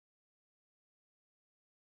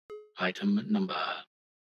Item number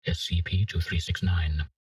SCP-2369.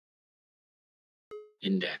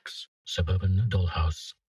 Index Suburban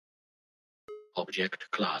Dollhouse. Object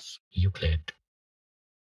Class Euclid.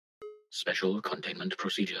 Special Containment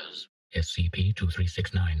Procedures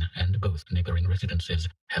SCP-2369 and both neighboring residences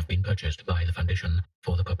have been purchased by the Foundation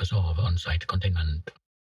for the purpose of on-site containment.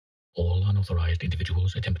 All unauthorized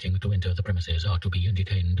individuals attempting to enter the premises are to be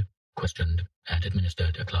detained, questioned, and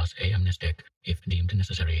administered a Class A amnestic if deemed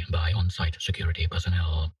necessary by on-site security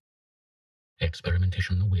personnel.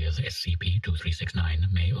 Experimentation with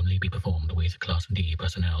SCP-2369 may only be performed with Class D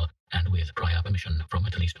personnel and with prior permission from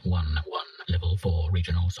at least one Level 4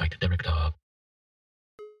 Regional Site Director.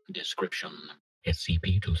 Description: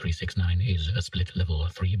 SCP-2369 is a split-level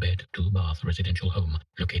 3-bed, 2-bath residential home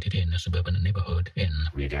located in a suburban neighborhood in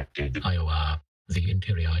Iowa. The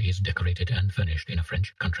interior is decorated and furnished in a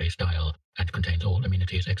French country style and contains all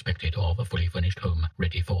amenities expected of a fully furnished home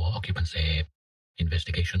ready for occupancy.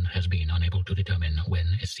 Investigation has been unable to determine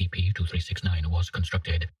when SCP-2369 was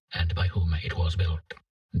constructed and by whom it was built.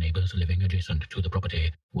 Neighbors living adjacent to the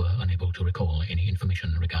property were unable to recall any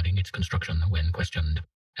information regarding its construction when questioned,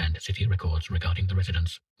 and city records regarding the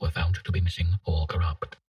residence were found to be missing or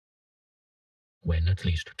corrupt. When at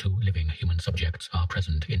least 2 living human subjects are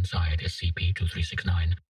present inside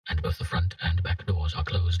SCP-2369 and both the front and back doors are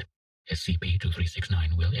closed,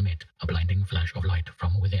 SCP-2369 will emit a blinding flash of light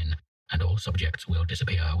from within, and all subjects will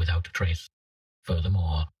disappear without trace.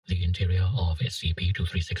 Furthermore, the interior of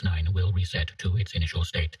SCP-2369 will reset to its initial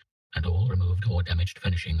state, and all removed or damaged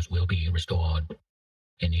furnishings will be restored.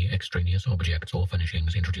 Any extraneous objects or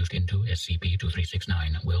furnishings introduced into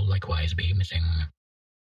SCP-2369 will likewise be missing.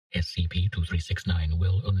 SCP-2369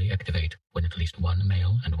 will only activate when at least 1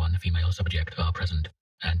 male and 1 female subject are present,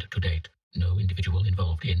 and to date, no individual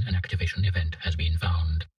involved in an activation event has been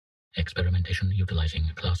found. Experimentation utilizing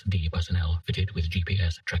Class D personnel fitted with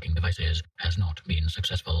GPS tracking devices has not been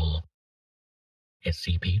successful.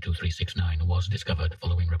 SCP-2369 was discovered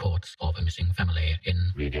following reports of a missing family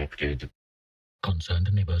in Redacted. Concerned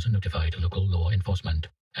neighbors notified local law enforcement,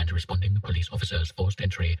 and responding police officers forced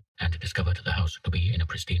entry and discovered the house to be in a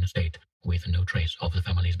pristine state with no trace of the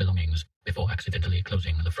family's belongings before accidentally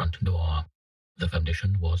closing the front door. The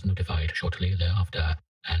Foundation was notified shortly thereafter,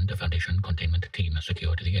 and a Foundation containment team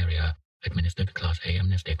secured the area, administered Class A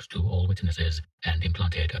amnestics to all witnesses, and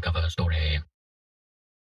implanted a cover story.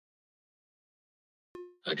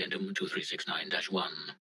 Addendum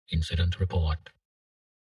 2369-1 Incident Report.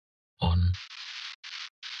 On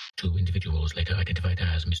 2 individuals later identified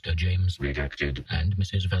as Mr. James Redacted and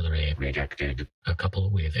Mrs. Valerie Redacted, a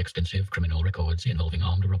couple with extensive criminal records involving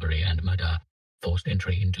armed robbery and murder, forced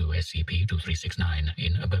entry into SCP-2369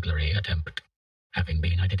 in a burglary attempt. Having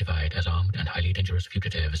been identified as armed and highly dangerous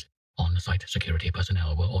fugitives, on-site security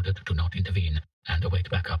personnel were ordered to not intervene and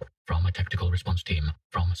await backup from a tactical response team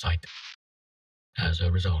from site. As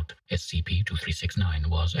a result, SCP-2369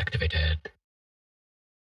 was activated.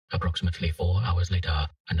 Approximately 4 hours later,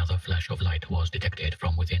 another flash of light was detected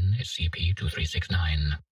from within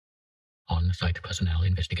SCP-2369. On-site personnel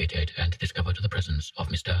investigated and discovered the presence of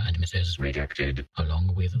Mr. and Mrs. Redacted,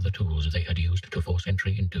 along with the tools they had used to force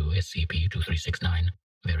entry into SCP-2369,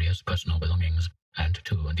 various personal belongings, and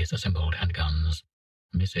 2 disassembled handguns.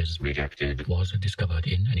 Mrs. Redacted was discovered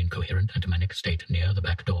in an incoherent and manic state near the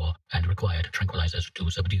back door and required tranquilizers to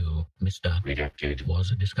subdue. Mr. Redacted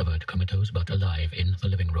was discovered comatose but alive in the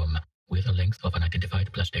living room, with a length of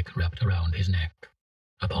unidentified plastic wrapped around his neck.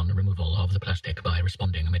 Upon removal of the plastic by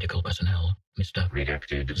responding medical personnel, Mr.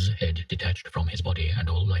 Redacted's head detached from his body and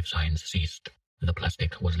all life signs ceased. The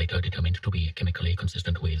plastic was later determined to be chemically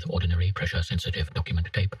consistent with ordinary pressure-sensitive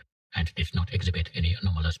document tape and did not exhibit any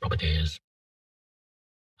anomalous properties.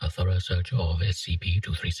 A thorough search of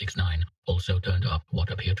SCP-2369 also turned up what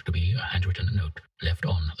appeared to be a handwritten note left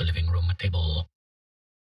on the living room table.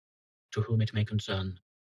 To whom it may concern,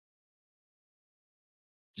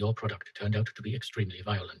 your product turned out to be extremely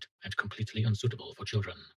violent and completely unsuitable for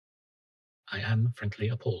children. I am frankly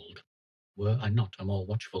appalled. Were I not a more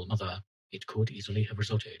watchful mother, it could easily have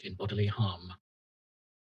resulted in bodily harm.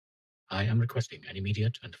 I am requesting an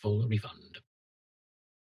immediate and full refund.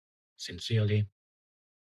 Sincerely,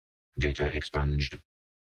 Data expunged.